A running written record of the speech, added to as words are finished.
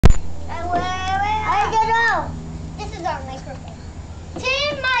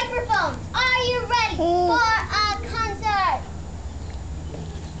microphone. Are you ready for a concert?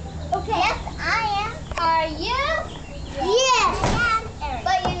 Okay. Yes, I am. Are you? Yes. I am.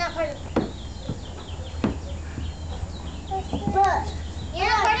 But you're not part of But you're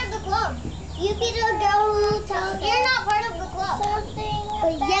not part of the club. You be the girl who tells You're not part of the club.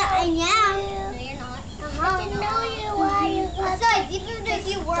 But yeah, I am. No, you're not. I didn't know you were. Besides, even if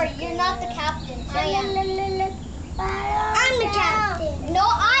you were, you're not the captain. I am. I'm the captain. No,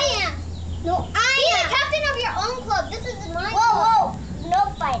 I am. No, I am. Be the captain of your own club. This is my club. Whoa. No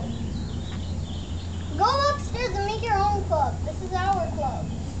fighting. Go upstairs and make your own club. This is our club.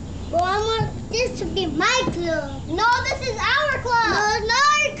 Well, I want this to be my club. No, this is our club. No, it's not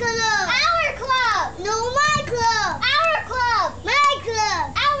our club. Our club. No, my club. Our club. My club.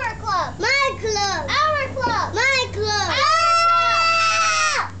 Our club. My club. Our club. My club.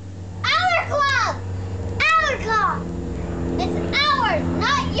 Our club. Our club. It's ours,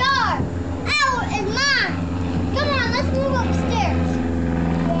 not yours. Ours is mine. Come on, let's move upstairs.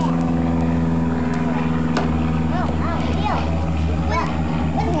 Yeah. Oh, yeah.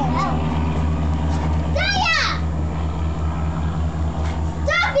 What the hell? Josiah!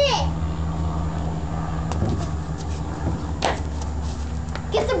 Stop it!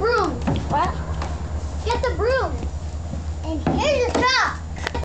 Get the broom. What? Get the broom. And here's your stuff.